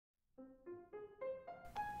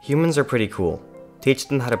Humans are pretty cool. Teach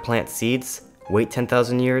them how to plant seeds, wait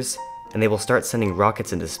 10,000 years, and they will start sending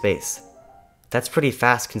rockets into space. That's pretty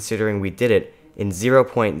fast considering we did it in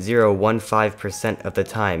 0.015% of the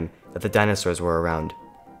time that the dinosaurs were around.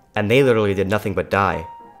 And they literally did nothing but die.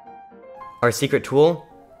 Our secret tool?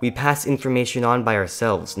 We pass information on by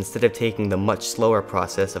ourselves instead of taking the much slower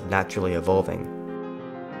process of naturally evolving.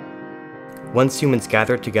 Once humans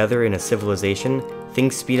gather together in a civilization,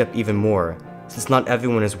 things speed up even more, since not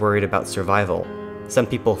everyone is worried about survival. Some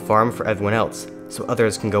people farm for everyone else, so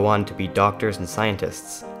others can go on to be doctors and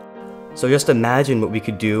scientists. So just imagine what we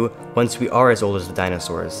could do once we are as old as the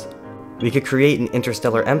dinosaurs. We could create an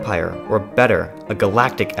interstellar empire, or better, a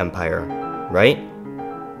galactic empire, right?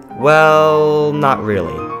 Well, not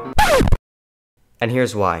really. And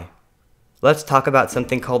here's why. Let's talk about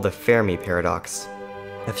something called the Fermi Paradox.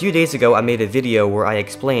 A few days ago I made a video where I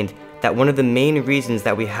explained that one of the main reasons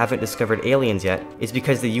that we haven't discovered aliens yet is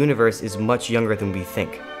because the universe is much younger than we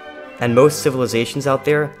think. And most civilizations out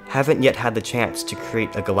there haven't yet had the chance to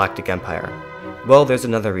create a galactic empire. Well, there's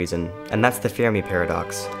another reason, and that's the Fermi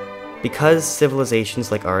Paradox. Because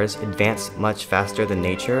civilizations like ours advance much faster than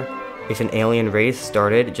nature, if an alien race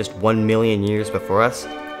started just 1 million years before us,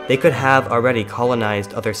 they could have already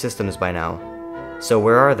colonized other systems by now. So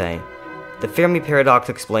where are they? The Fermi Paradox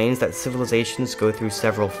explains that civilizations go through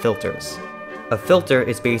several filters. A filter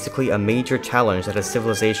is basically a major challenge that a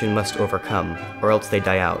civilization must overcome, or else they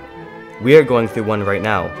die out. We are going through one right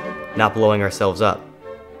now, not blowing ourselves up.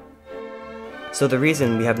 So the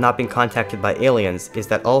reason we have not been contacted by aliens is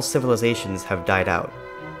that all civilizations have died out.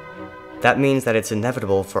 That means that it's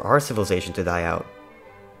inevitable for our civilization to die out.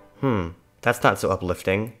 That's not so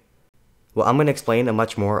uplifting. Well, I'm going to explain a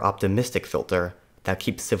much more optimistic filter that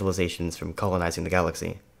keeps civilizations from colonizing the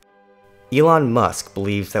galaxy. Elon Musk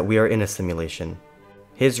believes that we are in a simulation.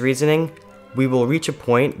 His reasoning? We will reach a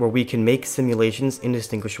point where we can make simulations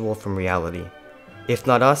indistinguishable from reality. If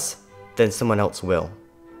not us, then someone else will.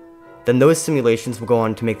 Then those simulations will go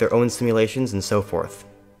on to make their own simulations and so forth.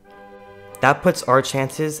 That puts our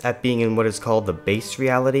chances at being in what is called the base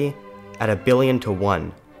reality at 1 billion to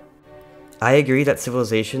 1. I agree that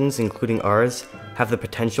civilizations, including ours, have the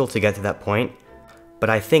potential to get to that point, but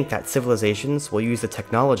I think that civilizations will use the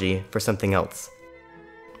technology for something else.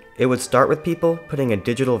 It would start with people putting a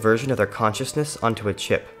digital version of their consciousness onto a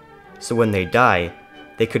chip, so when they die,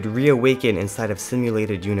 they could reawaken inside a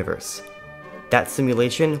simulated universe. That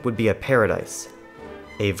simulation would be a paradise,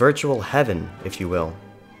 a virtual heaven, if you will.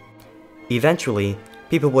 Eventually,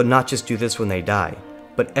 people would not just do this when they die,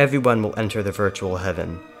 but everyone will enter the virtual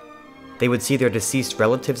heaven. They would see their deceased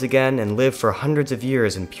relatives again and live for hundreds of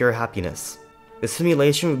years in pure happiness. The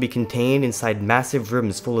simulation would be contained inside massive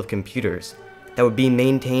rooms full of computers that would be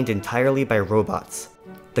maintained entirely by robots.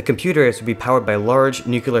 The computers would be powered by large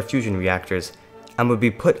nuclear fusion reactors and would be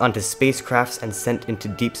put onto spacecrafts and sent into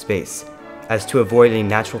deep space, as to avoid any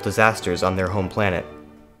natural disasters on their home planet.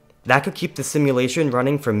 That could keep the simulation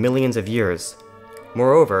running for millions of years.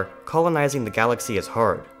 Moreover, colonizing the galaxy is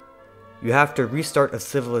hard. You have to restart a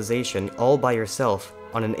civilization all by yourself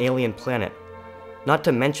on an alien planet, not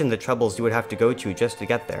to mention the troubles you would have to go to just to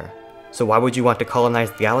get there. So why would you want to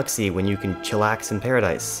colonize the galaxy when you can chillax in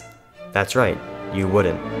paradise? That's right, you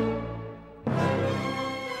wouldn't.